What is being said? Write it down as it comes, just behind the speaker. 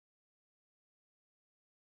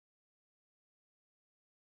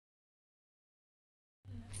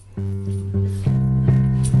Freedom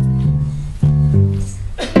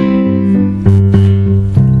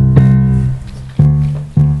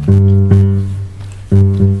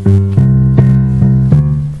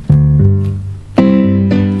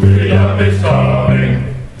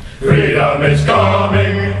is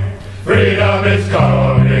coming, freedom is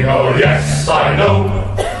coming, oh yes, I know.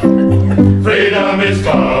 Freedom is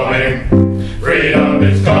coming, freedom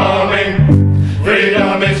is coming,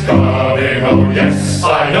 freedom is coming, oh yes,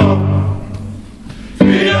 I know.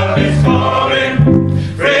 Freedom is coming,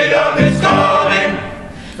 freedom is coming,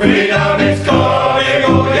 freedom is coming,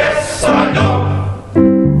 oh yes, I know.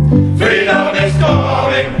 Freedom is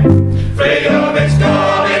coming, freedom is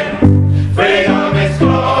coming, freedom is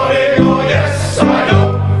coming, oh yes,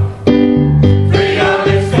 I know. Freedom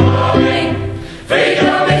is coming,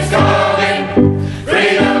 freedom is coming,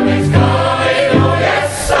 freedom is coming, oh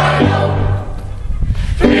yes, I know.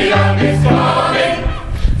 Freedom is coming, freedom is coming, freedom is coming, oh yes, I know. Freedom is coming,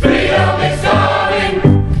 freedom is coming,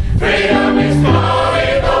 freedom is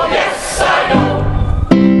coming, oh yes, I know.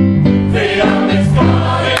 Freedom is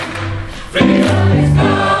coming, freedom is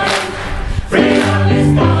coming, freedom is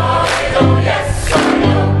coming, oh yes, I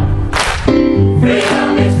know.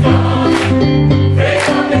 Freedom,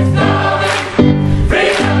 freedom is freedom, freedom is freedom, freedom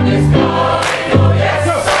is coming, oh yes, I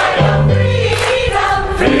know. Freedom,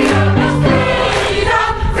 freedom is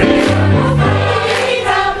freedom, freedom is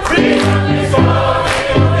freedom, freedom is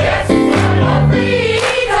coming, oh yes, I know.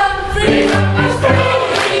 Freedom, freedom is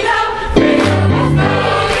freedom, freedom is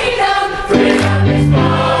freedom, freedom is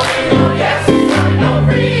coming, oh yes, I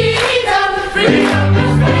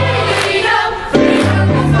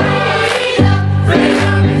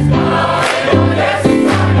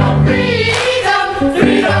know. Freedom,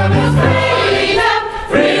 freedom is freedom,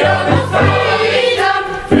 freedom is freedom,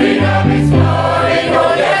 freedom is coming,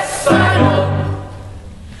 oh yes, I know.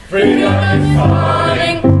 Freedom is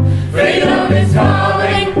coming, freedom is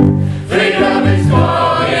coming, freedom is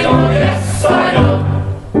coming, oh yes, I know.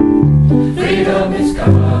 Freedom is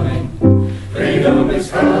coming, freedom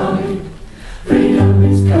is coming, freedom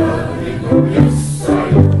is coming, oh yes, I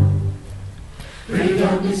know.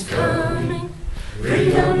 Freedom is coming,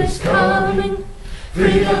 freedom is coming,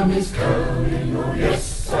 freedom is coming, oh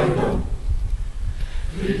yes, I know.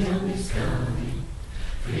 Freedom is coming,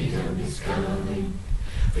 freedom is coming,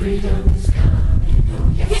 freedom is coming,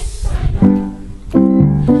 oh yes, I know.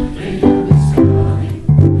 Freedom is coming,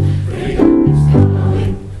 freedom is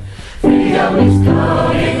coming, freedom is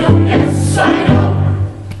coming, oh yes, I know.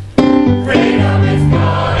 Freedom is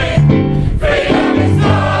coming, freedom is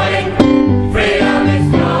coming, freedom is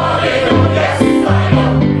coming, oh yes, I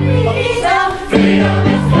know. Freedom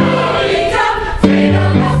is coming, freedom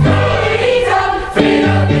is coming,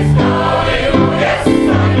 freedom is coming, oh yes,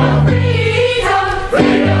 I know.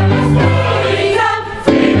 Freedom is coming,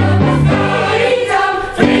 freedom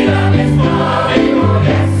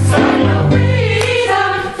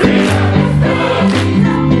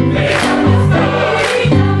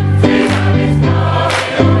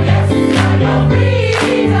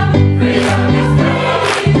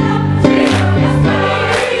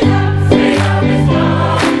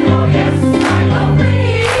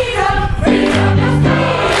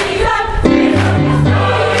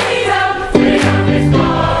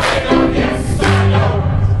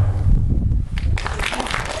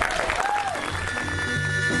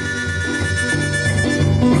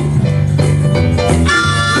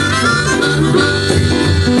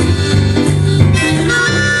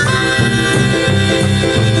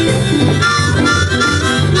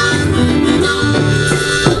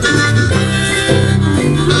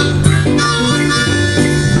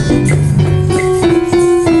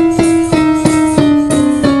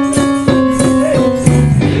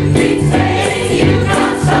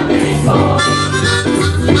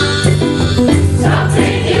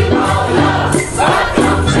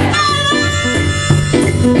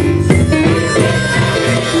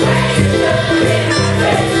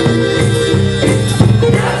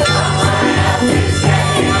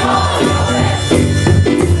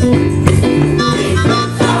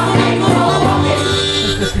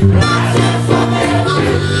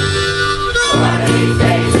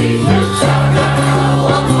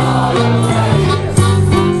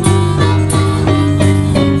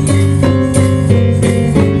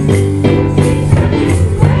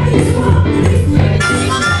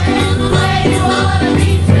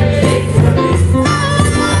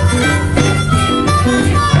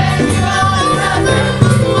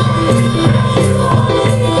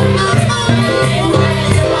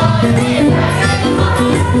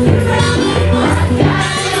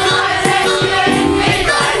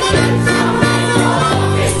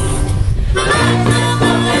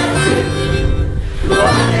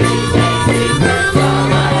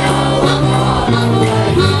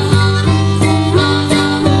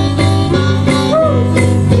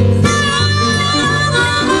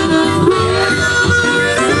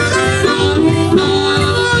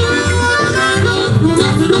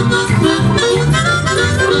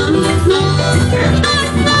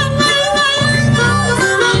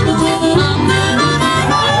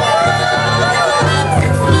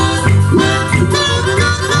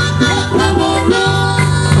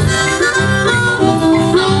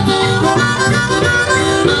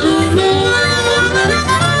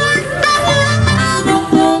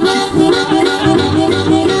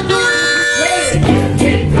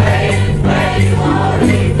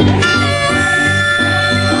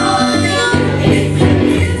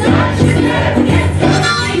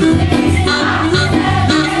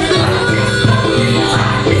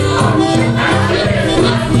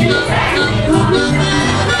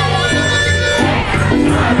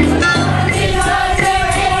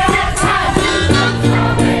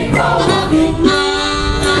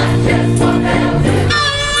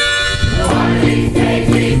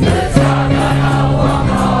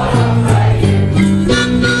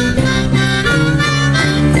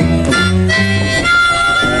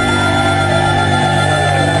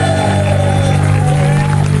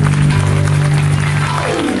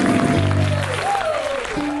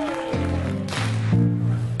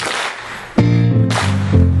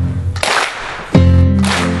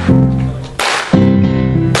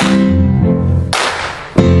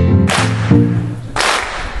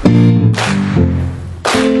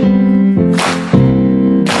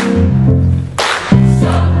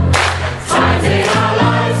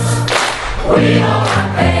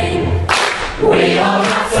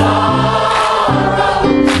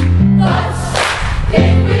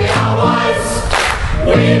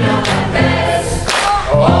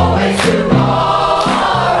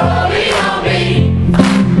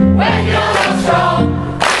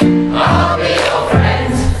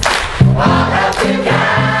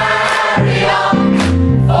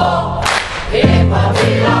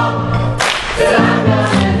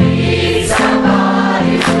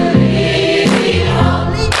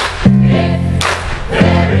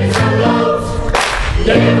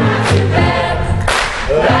Give her to bed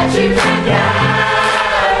that you can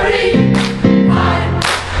carry. I'm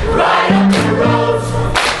right up the road.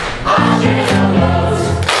 I'll share the loads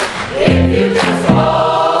if you just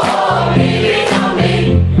hold me, lean on me.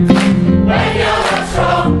 When you're not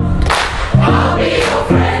strong, I'll be your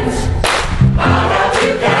friend. I'll help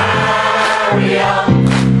you carry on,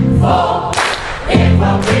 for it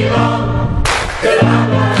won't be long till I'm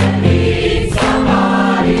gonna need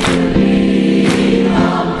somebody to lean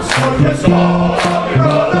on. So just hold me,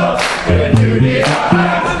 brother, when you need a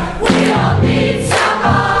hand. We all need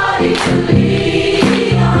somebody to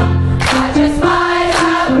lean on. I just might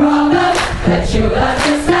have problems that you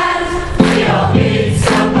understand. We all need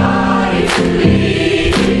somebody to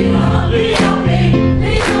lean on. Lean on me,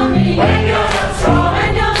 lean on me. When you're not strong,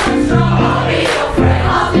 when you're not strong, I'll be your friend.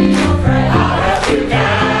 I'll be your friend. I'll help you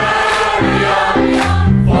carry on.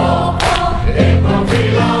 For it won't be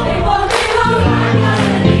long. It won't be long. Till I'm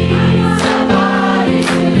gonna need somebody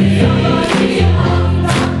to lean on.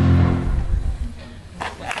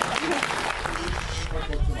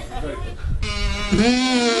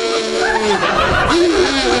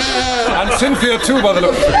 And Cynthia too, by the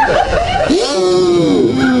look.